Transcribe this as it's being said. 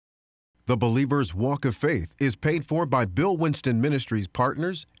The Believer's Walk of Faith is paid for by Bill Winston Ministries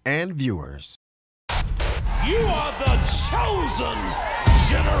partners and viewers. You are the chosen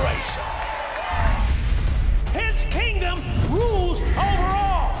generation. His kingdom rules over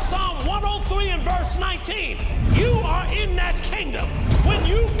all. Psalm 103 and verse 19. You are in that kingdom. When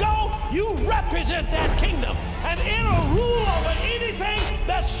you go, you represent that kingdom. And it'll rule over anything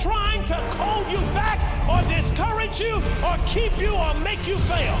that's trying to hold you back or discourage you or keep you or make you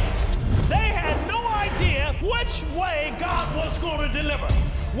fail. They had no idea which way God was going to deliver.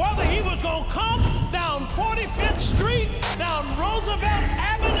 Whether he was going to come down 45th Street, down Roosevelt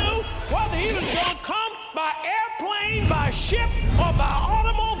Avenue, whether he was going to come by airplane, by ship, or by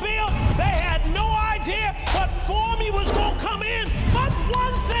automobile, they had no idea what form he was going to come in. But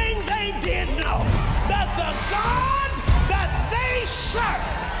one thing they did know, that the God that they serve,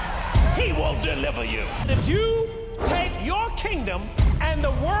 he will deliver you. If you take your kingdom and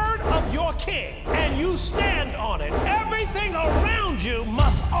the word of your king, and you stand on it, everything around you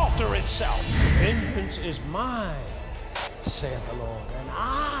must alter itself. Vengeance is mine, saith the Lord, and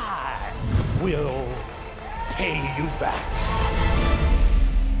I will pay you back.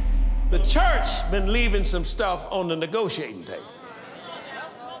 The church been leaving some stuff on the negotiating table.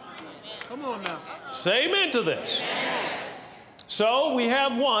 Come on now. Say amen to this. So we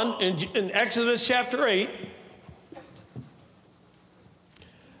have one in Exodus chapter 8.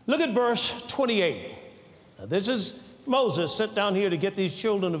 Look at verse 28. Now, this is Moses sent down here to get these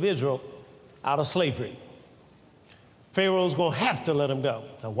children of Israel out of slavery. Pharaoh's going to have to let them go.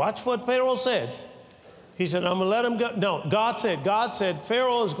 Now watch what Pharaoh said. He said, I'm going to let them go. No, God said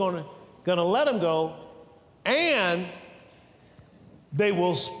Pharaoh is going to let them go, and they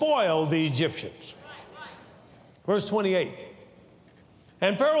will spoil the Egyptians. Verse 28.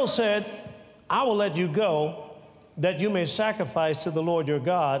 And Pharaoh said, I will let you go, that you may sacrifice to the Lord your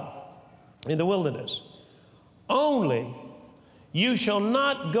God in the wilderness. Only you shall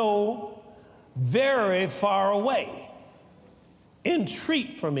not go very far away.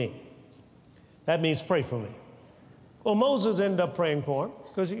 Entreat for me. That means pray for me. Well, Moses ended up praying for him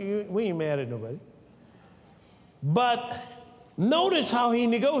because we ain't mad at nobody. But notice how he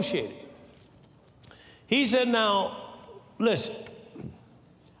negotiated. He said, now, listen,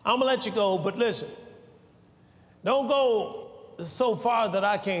 I'm going to let you go, but listen, don't go so far that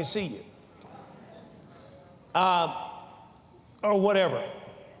I can't see you. Or whatever.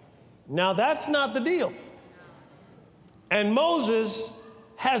 Now, that's not the deal. And Moses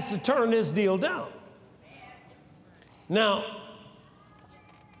has to turn this deal down. Now,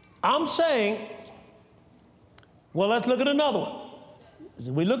 I'm saying, well, let's look at another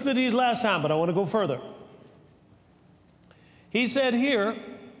one. We looked at these last time, but I want to go further. He said here,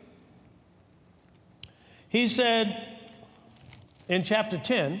 he said in chapter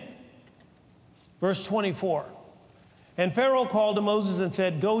 10, verse 24, and Pharaoh called to Moses and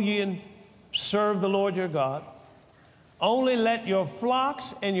said, go ye and serve the Lord your God. Only let your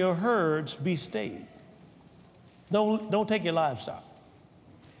flocks and your herds be stayed. Don't take your livestock.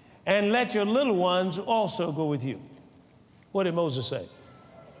 And let your little ones also go with you. What did Moses say?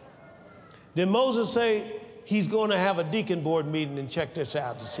 Did Moses say he's going to have a deacon board meeting and check this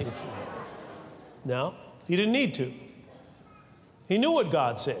out to see if no, he didn't need to. He knew what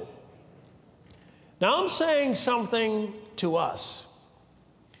God said. Now I'm saying something to us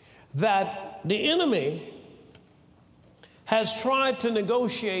that the enemy has tried to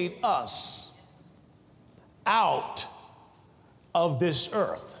negotiate us out of this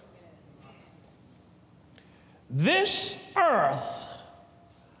earth. This earth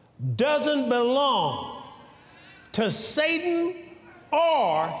doesn't belong to Satan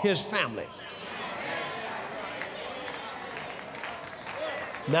or his family.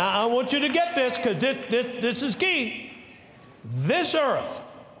 Now, I want you to get this because this is key. This earth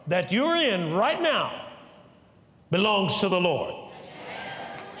that you're in right now belongs to the Lord.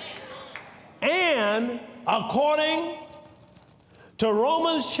 And according to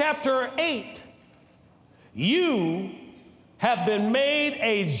Romans chapter 8, you have been made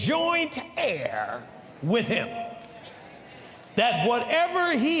a joint heir with him. That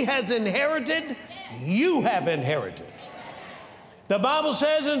whatever he has inherited, you have inherited. The Bible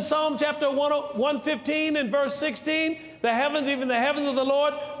says in Psalm chapter 115 and verse 16, the heavens, even the heavens of the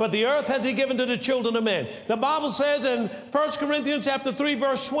Lord, but the earth has he given to the children of men. The Bible says in 1 Corinthians chapter 3,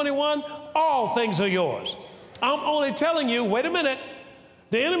 verse 21, all things are yours. I'm only telling you, wait a minute,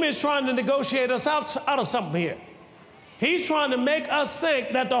 the enemy is trying to negotiate us out of something here. He's trying to make us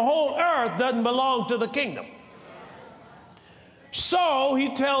think that the whole earth doesn't belong to the kingdom. So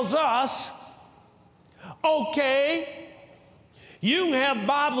he tells us, okay, You can have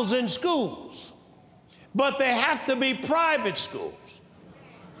Bibles in schools, but they have to be private schools.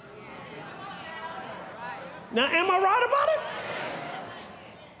 Now, am I right about it?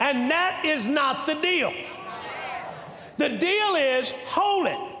 And that is not the deal. The deal is, hold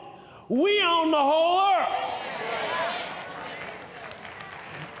it. We own the whole earth.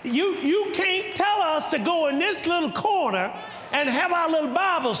 You can't tell us to go in this little corner and have our little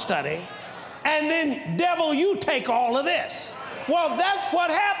Bible study, and then, devil, you take all of this. Well, that's what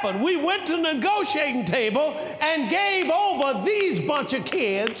happened. We went to the negotiating table and gave over these bunch of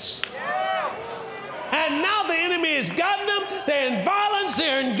kids. And now the enemy has gotten them. They're in violence.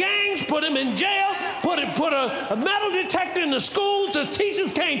 They're in gangs. Put them in jail. Put a metal detector in the schools. The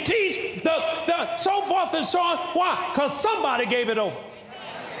teachers can't teach. So forth and so on. Why? Because somebody gave it over.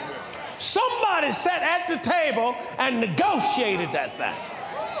 Somebody sat at the table and negotiated that thing.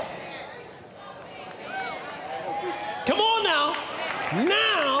 Come on now.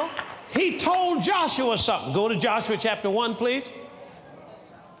 Now, he told Joshua something. Go to Joshua chapter 1, please.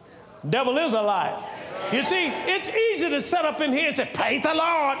 Devil is a liar. You see, it's easy to sit up in here and say, praise the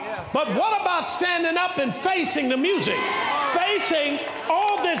Lord. But what about standing up and facing the music? Facing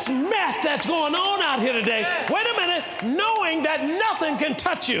all this mess that's going on out here today. Wait a minute, knowing that nothing can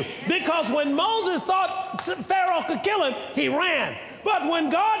touch you. Because when Moses thought Pharaoh could kill him, he ran. But when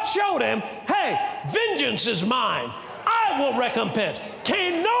God showed him, hey, vengeance is mine. I will recompense.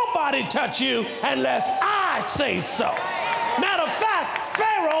 Can't nobody touch you unless I say so. Matter of fact,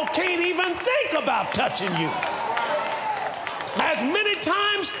 Pharaoh can't even think about touching you. As many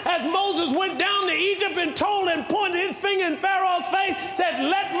times as Moses went down to Egypt and told and pointed his finger in Pharaoh's face, said,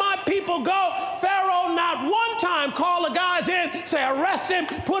 let my people go, Pharaoh not one time called the guys in, say arrest him,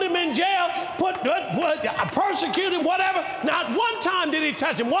 put him in jail, persecute him, whatever. Not one time did he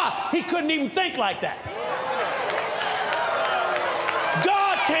touch him. Why? He couldn't even think like that.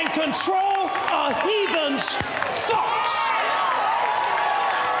 God can control a heathen's thoughts.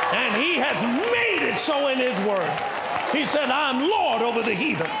 And he has made it so in his word. He said, I'm Lord over the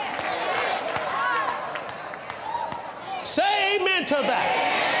heathen. Say amen to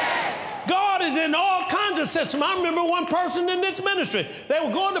that. God is in all kinds of systems. I remember one person in this ministry. They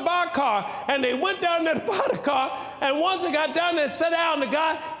were going to buy a car, and they went down there to buy the car, and once they got down there, sat down,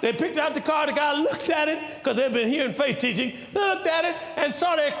 they picked out the car, the guy looked at it, because they'd been hearing faith teaching, looked at it, and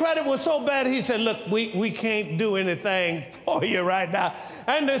saw their credit was so bad, he said, look, we can't do anything for you right now.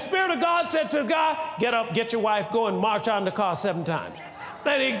 And the Spirit of God said to the guy, get up, get your wife, go and march on the car 7 times.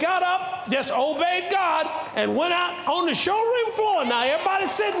 And he got up, just obeyed God, and went out on the showroom floor. Now,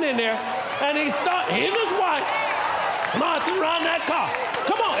 everybody's sitting in there, and he and his wife marching around that car.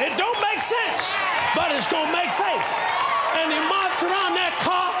 Come on, it don't make sense, but it's going to make faith. And he marched around that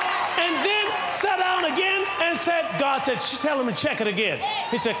car, and then sat down again and said, God said, tell him to check it again.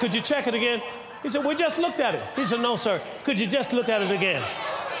 He said, could you check it again? He said, we just looked at it. He said, no, sir, could you just look at it again?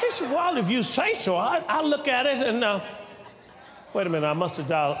 He said, well, if you say so, I'll look at it and... Wait a minute, I must have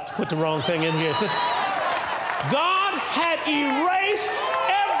put the wrong thing in here. God had erased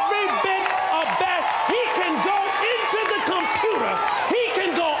every bit of that. He can go into the computer. He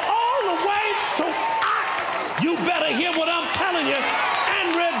can go all the way to, you better hear what I'm telling you,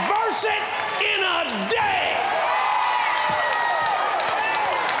 and reverse it in a day.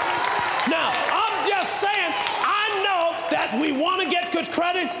 Now, I'm just saying, I know that we want to get good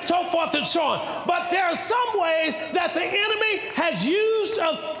credit, so forth and so on. But there are some ways that the enemy has used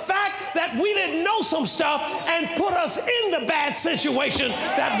a fact that we didn't know some stuff and put us in the bad situation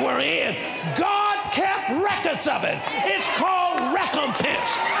that we're in. God kept records of it. It's called recompense.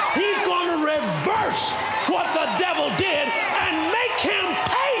 He's going to reverse what the devil did and make him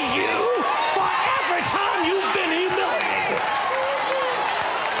pay you for every time you've been humiliated.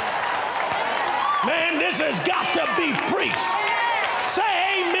 Man, this has got to be preached. Say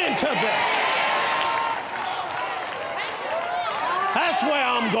amen to this. That's where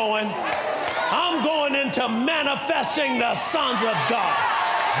I'm going. I'm going into manifesting the sons of God.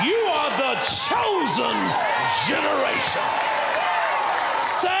 You are the chosen generation.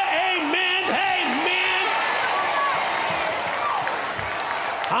 Say amen, amen.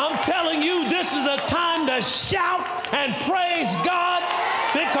 I'm telling you, this is a time to shout and praise God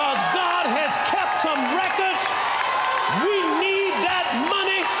because God has kept some records. We need that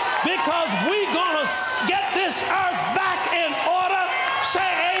money because we're going to get this earth back in order. Say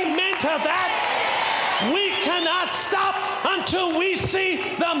amen to that. We cannot stop until we see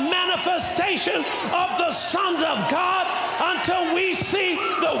the manifestation of the sons of God, until we see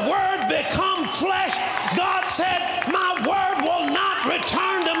the word become flesh. God said, my word will not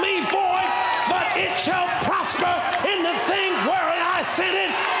return to me void, but it shall prosper in the thing where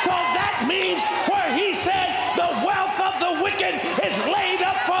ascended. So that means where he said the wealth of the wicked is laid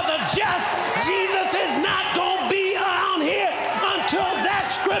up for the just, Jesus is not going to be around here until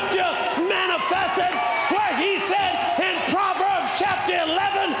that scripture manifested where he said in Proverbs chapter 11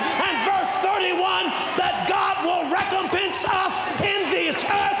 and verse 31 that God will recompense us in this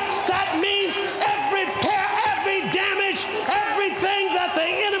earth. That means every damage, everything that the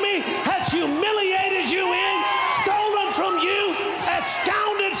enemy has humiliated you in, stolen from you,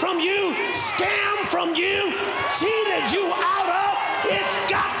 absconded from you, scammed from you, cheated you out of, it's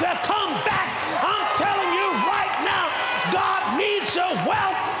got to come back. I'm telling you right now, God needs your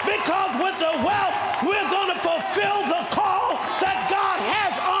wealth, because with the wealth, we're going to fulfill the call that God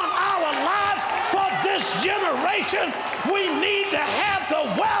has on our lives for this generation. We need to have the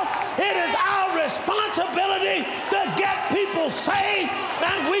wealth. It is our responsibility to get people saved,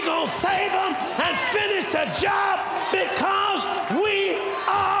 and we're going to save them and finish the job because we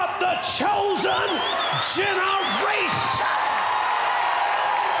are the chosen generation.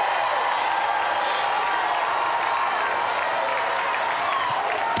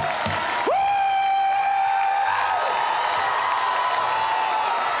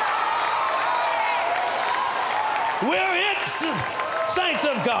 We're it, saints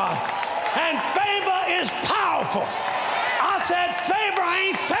of God, and favor is powerful. I said favor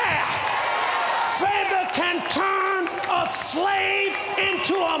ain't fair. Favor can turn a slave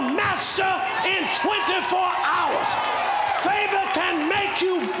into a master in 24 hours. Favor can make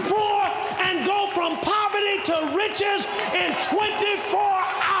you poor and go from poverty to riches in 24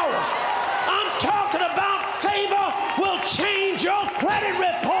 hours. I'm talking about favor will change your credit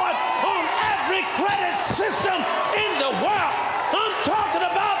report on every credit system in the world. I'm talking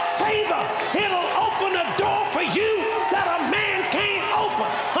about favor. It'll open a door for you that a man can't open.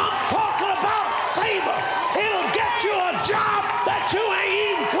 I'm talking about favor. It'll get you a job that you ain't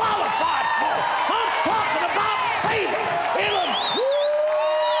even qualified for. I'm talking about favor. It'll...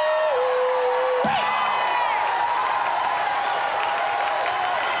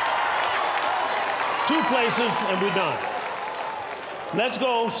 Two places and we're done. Let's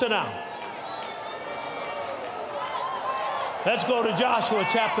go sit down. Let's go to Joshua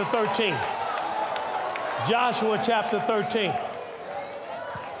chapter 13. Joshua chapter 13.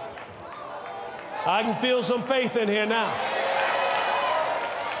 I can feel some faith in here now.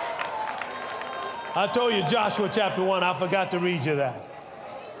 I told you Joshua chapter 1, I forgot to read you that.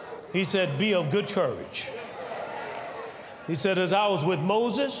 He said, be of good courage. He said, as I was with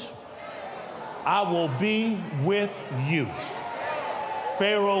Moses, I will be with you.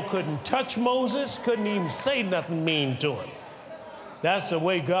 Pharaoh couldn't touch Moses, couldn't even say nothing mean to him. That's the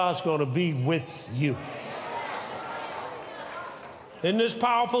way God's going to be with you. Isn't this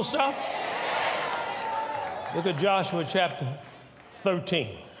powerful stuff? Look at Joshua chapter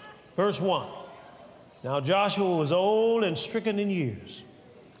 13, verse 1. Now Joshua was old and stricken in years,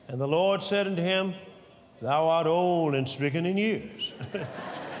 and the Lord said unto him, thou art old and stricken in years.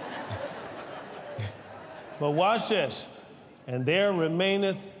 But watch this. And there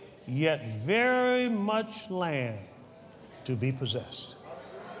remaineth yet very much land to be possessed.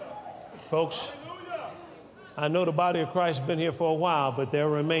 Folks, I know the body of Christ has been here for a while, but there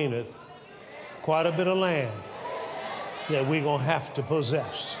remaineth quite a bit of land that we're going to have to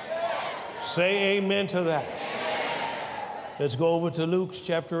possess. Say amen to that. Let's go over to Luke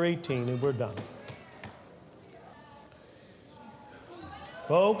chapter 18 and we're done.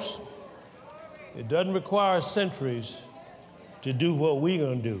 Folks, it doesn't require centuries to do what we're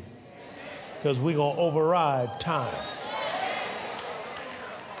going to do, because we're going to override time.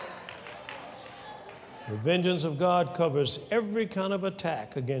 The vengeance of God covers every kind of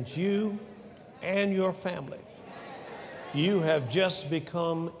attack against you and your family. You have just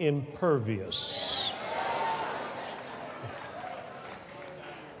become impervious.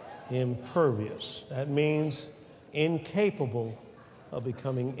 Impervious. That means incapable of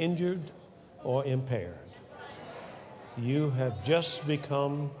becoming injured or impaired. You have just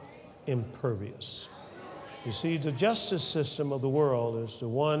become impervious. You see, the justice system of the world is the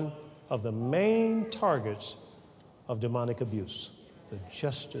one of the main targets of demonic abuse, the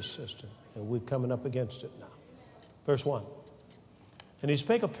justice system, and we're coming up against it now. Verse 1, and he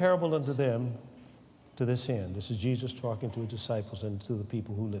spake a parable unto them to this end. This is Jesus talking to his disciples and to the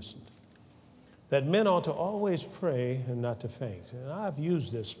people who listened. That men ought to always pray and not to faint. And I've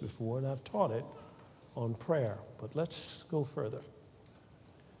used this before, and I've taught it on prayer, but let's go further.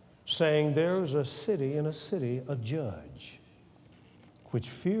 Saying, there is a city in a city, a judge, which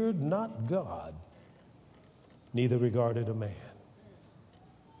feared not God, neither regarded a man.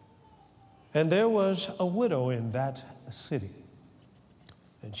 And there was a widow in that city,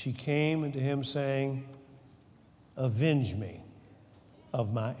 And she came unto him saying, avenge me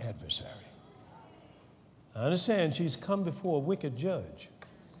of my adversary. I understand she's come before a wicked judge,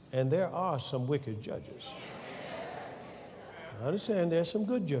 and there are some wicked judges. I understand there's some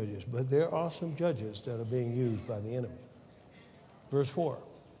good judges, but there are some judges that are being used by the enemy. Verse 4.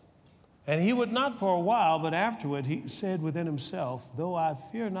 And he would not for a while, but afterward he said within himself, though I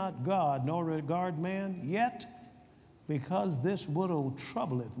fear not God, nor regard man, yet because this widow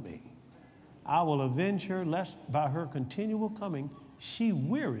troubleth me, I will avenge her, lest by her continual coming she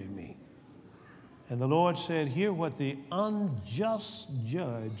weary me. And the Lord said, hear what the unjust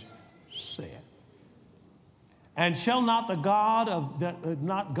judge said. And shall not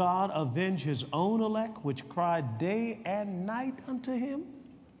God avenge his own elect, which cry day and night unto him,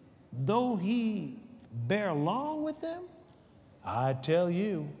 though he bear long with them? I tell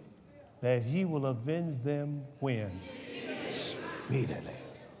you that he will avenge them when? Speedily.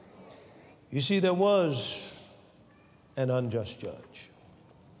 You see, there was an unjust judge.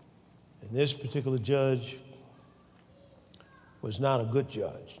 And this particular judge was not a good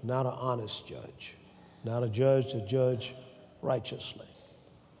judge, not an honest judge, not a judge to judge righteously.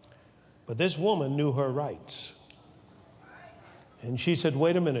 But this woman knew her rights. And she said,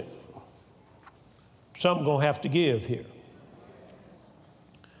 wait a minute, something gonna have to give here.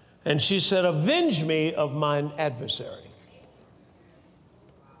 And she said, avenge me of mine adversary.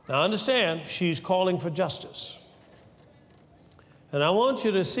 Now understand, she's calling for justice. And I want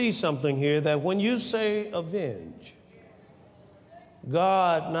you to see something here, that when you say avenge,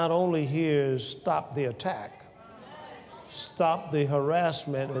 God not only hears stop the attack, stop the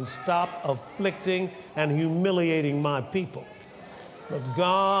harassment, and stop afflicting and humiliating my people, but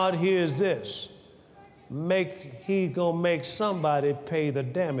God hears this. He's gonna make somebody pay the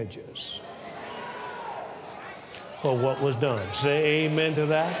damages for what was done. Say amen to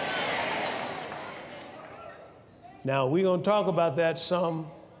that. Now, we're going to talk about that some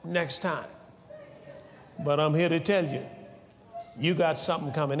next time. But I'm here to tell you, you got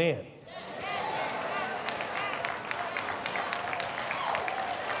something coming in.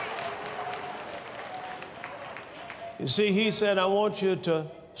 You see, he said, I want you to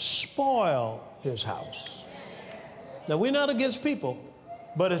spoil his house. Now, we're not against people,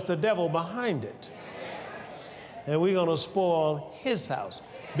 but it's the devil behind it. And we're going to spoil his house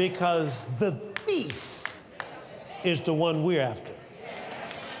because the thief is the one we're after.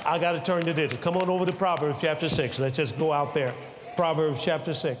 I got to turn to this. Come on over to Proverbs chapter 6. Let's just go out there. Proverbs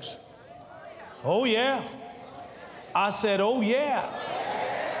chapter 6. Oh, yeah. I said, oh, yeah.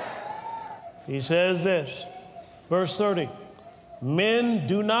 He says this, verse 30. Men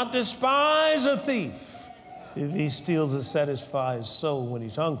do not despise a thief if he steals to satisfy his soul when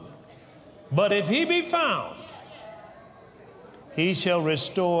he's hungry. But if he be found, he shall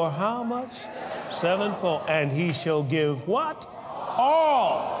restore how much? Sevenfold. And he shall give what?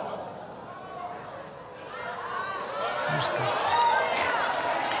 All.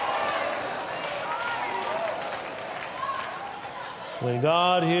 When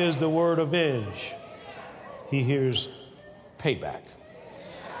God hears the word avenge, he hears payback.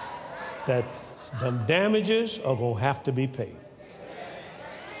 That the damages are going to have to be paid.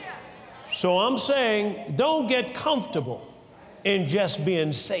 So I'm saying, don't get comfortable in just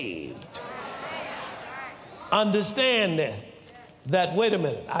being saved. Understand that, wait a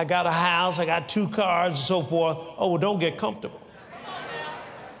minute, I got a house, I got 2 cars and so forth. Oh, well, don't get comfortable.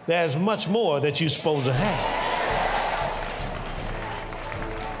 There's much more that you're supposed to have.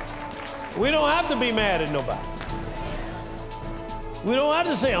 We don't have to be mad at nobody. We don't have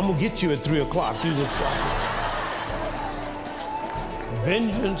to say, I'm going to get you at 3 o'clock. Do this process.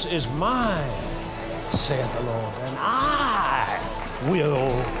 Vengeance is mine, saith the Lord, and I will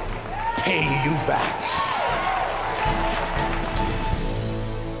pay you back.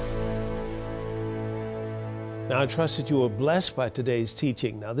 Now, I trust that you were blessed by today's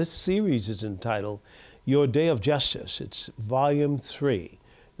teaching. Now, this series is entitled Your Day of Justice. It's volume 3.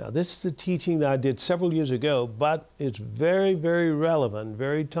 Now, this is the teaching that I did several years ago, but it's very, very relevant,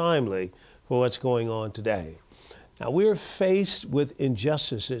 very timely for what's going on today. Now, we're faced with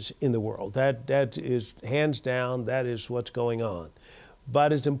injustices in the world. That is hands down, that is what's going on.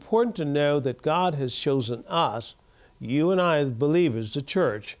 But it's important to know that God has chosen us, you and I, the believers, the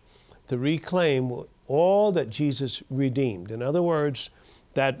church, to reclaim all that Jesus redeemed. In other words,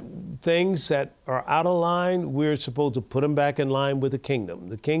 that things that are out of line, we're supposed to put them back in line with the kingdom.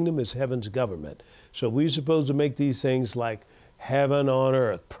 The kingdom is heaven's government. So we're supposed to make these things like heaven on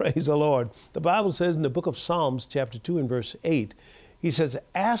earth. Praise the Lord. The Bible says in the book of Psalms, chapter 2 and verse 8, he says,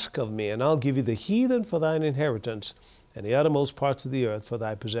 ask of me, and I'll give you the heathen for thine inheritance, and the uttermost parts of the earth for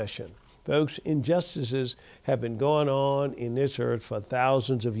thy possession. Folks, injustices have been going on in this earth for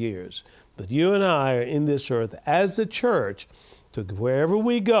thousands of years. But you and I are in this earth as the church to wherever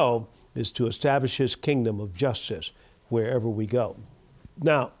we go is to establish his kingdom of justice wherever we go.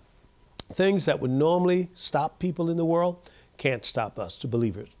 Now, things that would normally stop people in the world can't stop us, the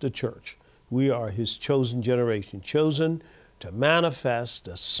believers, the church. We are his chosen generation, chosen to manifest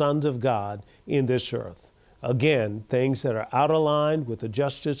the sons of God in this earth. Again, things that are out of line with the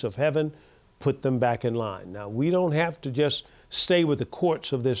justice of heaven, put them back in line. Now, we don't have to just stay with the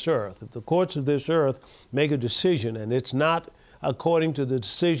courts of this earth. If the courts of this earth make a decision and it's not according to the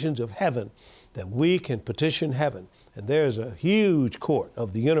decisions of heaven, then we can petition heaven. And there's a huge court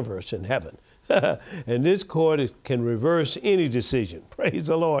of the universe in heaven. And this court can reverse any decision. Praise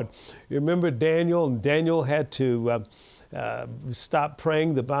the Lord. You remember Daniel? And Daniel had to stop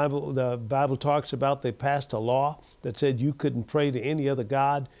praying. The Bible talks about they passed a law that said you couldn't pray to any other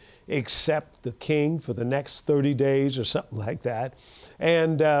God except the king for the next 30 days or something like that.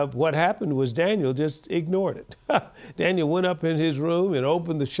 And what happened was Daniel just ignored it. Daniel went up in his room and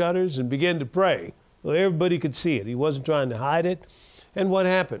opened the shutters and began to pray. Well, everybody could see it. He wasn't trying to hide it. And what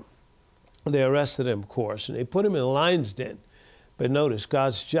happened? They arrested him, of course, and they put him in a lion's den. But notice,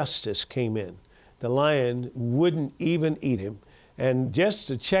 God's justice came in. The lion wouldn't even eat him. And just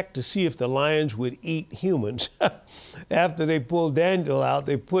to check to see if the lions would eat humans, after they pulled Daniel out,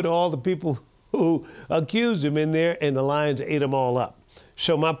 they put all the people who accused him in there, and the lions ate them all up.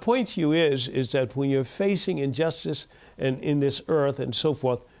 So my point to you is that when you're facing injustice and in this earth and so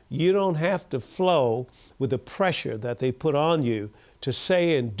forth, you don't have to flow with the pressure that they put on you to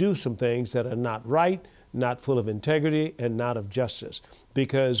say and do some things that are not right, not full of integrity, and not of justice.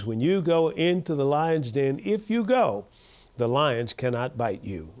 Because when you go into the lion's den, if you go, the lions cannot bite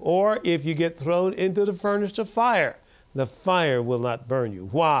you. Or if you get thrown into the furnace of fire, the fire will not burn you.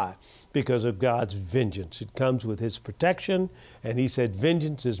 Why? Because of God's vengeance. It comes with his protection. And he said,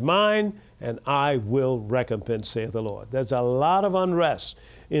 vengeance is mine, and I will recompense, saith the Lord. There's a lot of unrest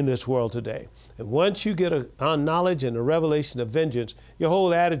in this world today. And once you get a knowledge and a revelation of vengeance, your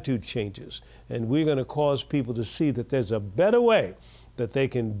whole attitude changes. And we're going to cause people to see that there's a better way that they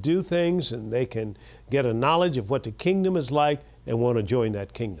can do things, and they can get a knowledge of what the kingdom is like and want to join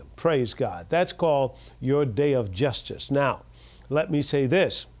that kingdom. Praise God. That's called your day of justice. Now, let me say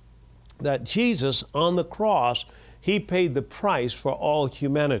this, that Jesus on the cross, he paid the price for all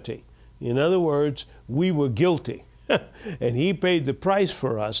humanity. In other words, we were guilty. And he paid the price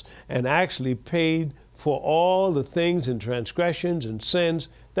for us and actually paid for all the things and transgressions and sins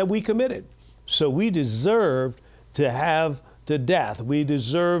that we committed. So we deserved to have the death. We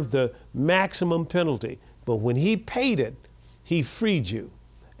deserved the maximum penalty. But when he paid it, he freed you.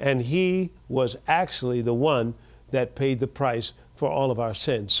 And he was actually the one that paid the price for all of our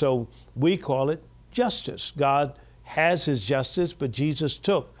sins. So we call it justice. God has his justice, but Jesus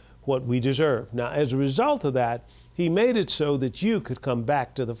took what we deserve. Now, as a result of that, he made it so that you could come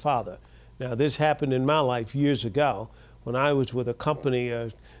back to the Father. Now, this happened in my life years ago when I was with a company,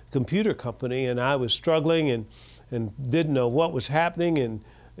 a computer company, and I was struggling and didn't know what was happening, and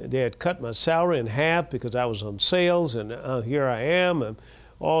they had cut my salary in half because I was on sales, and here I am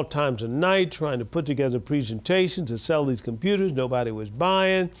all times of night trying to put together presentations to sell these computers. Nobody was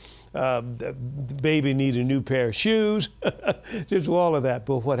buying. The baby needed a new pair of shoes, just all of that.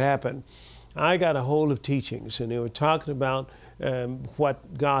 But what happened? I got a hold of teachings, and they were talking about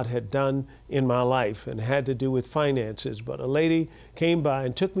what God had done in my life, and had to do with finances. But a lady came by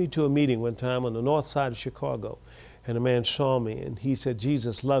and took me to a meeting one time on the north side of Chicago, and a man saw me, and he said,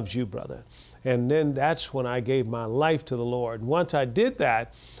 Jesus loves you, brother. And then that's when I gave my life to the Lord. And once I did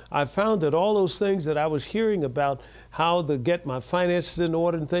that, I found that all those things that I was hearing about how to get my finances in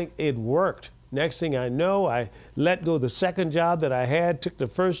order and think, it worked. Next thing I know, I let go the second job that I had, took the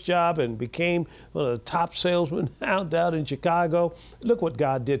first job, and became one of the top salesmen down in Chicago. Look what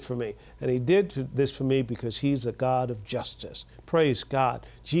God did for me. And he did this for me because he's a God of justice. Praise God.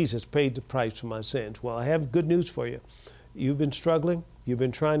 Jesus paid the price for my sins. Well, I have good news for you. You've been struggling. You've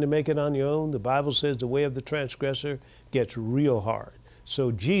been trying to make it on your own. The Bible says the way of the transgressor gets real hard.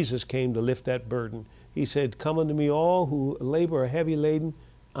 So Jesus came to lift that burden. He said, come unto me all who labor are heavy laden,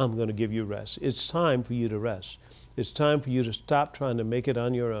 I'm going to give you rest. It's time for you to rest. It's time for you to stop trying to make it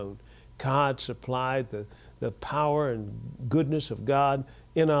on your own. God supplied the power and goodness of God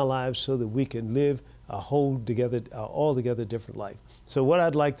in our lives so that we can live a altogether different life. So what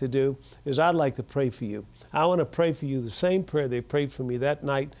I'd like to do is I'd like to pray for you. I want to pray for you the same prayer they prayed for me that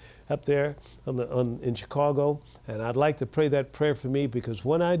night up there in Chicago, and I'd like to pray that prayer for me, because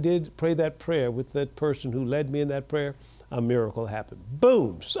when I did pray that prayer with that person who led me in that prayer, a miracle happened.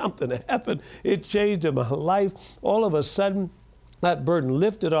 Boom, something happened. It changed my life. All of a sudden, that burden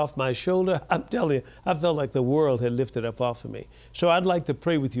lifted off my shoulder. I'm telling you, I felt like the world had lifted up off of me. So I'd like to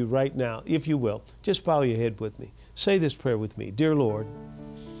pray with you right now, if you will. Just bow your head with me. Say this prayer with me. Dear Lord,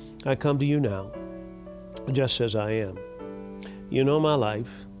 I come to you now, just as I am. You know my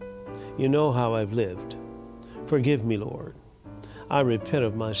life. You know how I've lived. Forgive me, Lord. I repent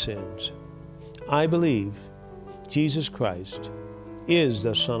of my sins. I believe Jesus Christ is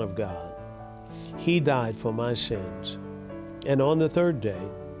the Son of God. He died for my sins. And on the third day,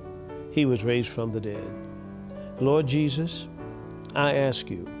 he was raised from the dead. Lord Jesus, I ask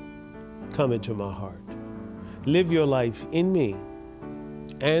you, come into my heart. Live your life in me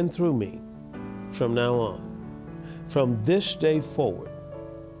and through me from now on. From this day forward,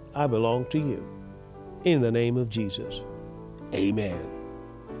 I belong to you. In the name of Jesus, amen.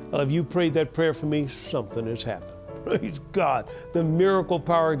 Well, if you prayed that prayer for me, something has happened. Praise God. The miracle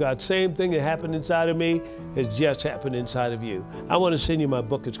power of God. Same thing that happened inside of me has just happened inside of you. I want to send you my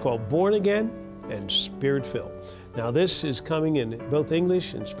book. It's called Born Again and Spirit-Filled. Now, this is coming in both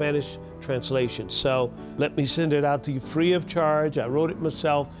English and Spanish translations. So let me send it out to you free of charge. I wrote it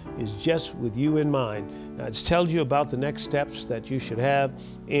myself. It's just with you in mind. Now, it tells you about the next steps that you should have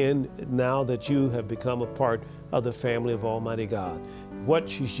now that you have become a part of the family of Almighty God. What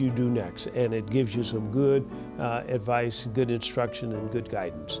should you do next? And it gives you some good advice, good instruction, and good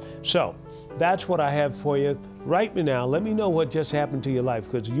guidance. So that's what I have for you. Write me now. Let me know what just happened to your life,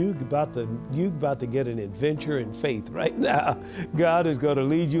 because you're about to get an adventure in faith right now. God is going to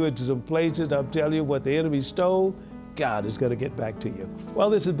lead you into some places. I'm telling you, what the enemy stole, God is going to get back to you.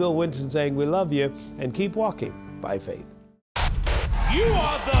 Well, this is Bill Winston saying we love you, and keep walking by faith. You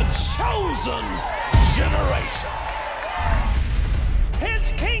are the chosen generation.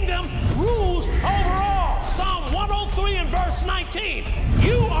 His kingdom rules over all. Psalm 103 and verse 19.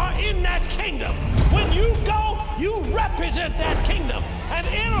 You are in that kingdom. When you go, you represent that kingdom. And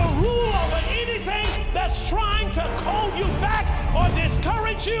it'll rule over anything that's trying to hold you back or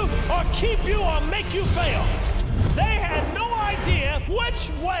discourage you or keep you or make you fail. They had no idea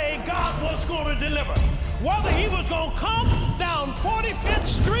which way God was going to deliver. Whether he was going to come down 45th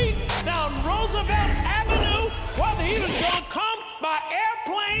Street, down Roosevelt Avenue, whether he was going to come by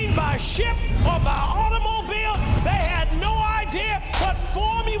airplane, by ship, or by automobile, they had no idea what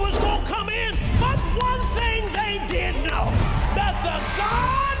form he was going to come in. But one thing they did know, that the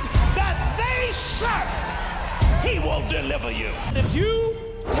God that they serve, he will deliver you. If you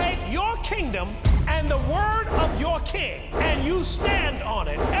take your kingdom and the word of your king, and you stand on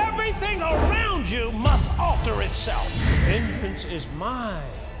it, everything around you must alter itself. Vengeance is mine,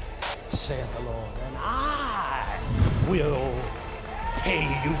 saith the Lord, and I will pay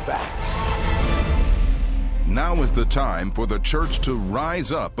you back. Now is the time for the church to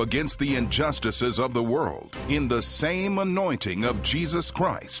rise up against the injustices of the world in the same anointing of Jesus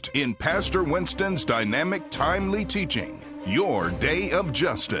Christ in Pastor Winston's dynamic, timely teaching, Your Day of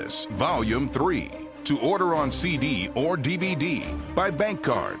Justice, Volume 3. To order on CD or DVD by bank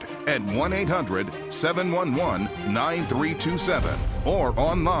card at 1-800-711-9327 or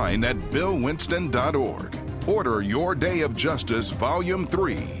online at billwinston.org. Order Your Day of Justice Volume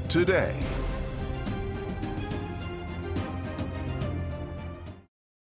 3 today.